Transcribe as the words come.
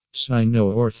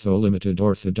Sino Ortho Limited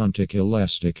Orthodontic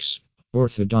Elastics.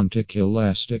 Orthodontic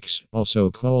elastics,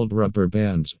 also called rubber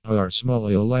bands, are small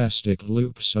elastic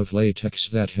loops of latex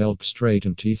that help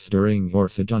straighten teeth during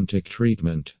orthodontic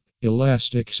treatment.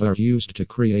 Elastics are used to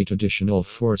create additional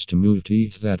force to move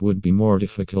teeth that would be more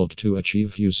difficult to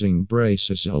achieve using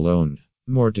braces alone.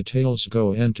 More details,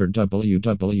 go enter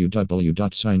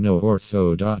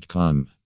www.sinoortho.com.